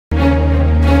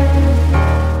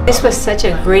This was such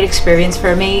a great experience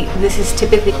for me. This is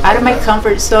typically out of my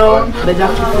comfort zone, but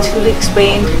Dr. Kousouli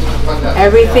explained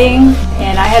everything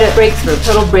and I had a breakthrough,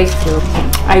 total breakthrough.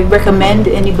 I recommend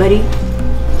anybody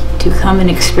to come and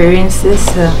experience this.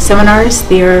 Seminars,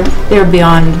 they're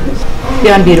beyond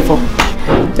beautiful.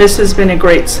 This has been a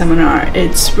great seminar.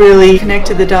 It's really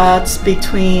connected the dots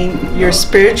between your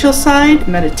spiritual side,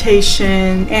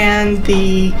 meditation, and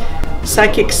the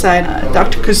psychic side.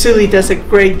 Dr. Kousouli does a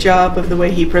great job of the way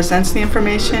he presents the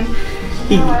information.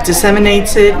 He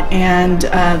disseminates it, and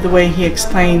the way he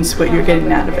explains what you're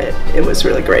getting out of it. It was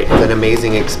really great. It's an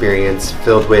amazing experience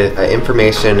filled with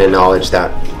information and knowledge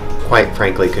that quite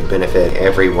frankly could benefit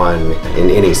everyone in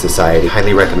any society.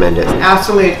 Highly recommend it.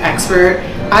 Absolute expert.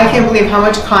 I can't believe how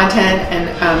much content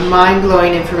and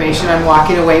mind-blowing information I'm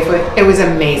walking away with. It was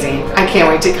amazing. I can't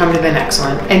wait to come to the next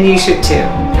one, and you should too.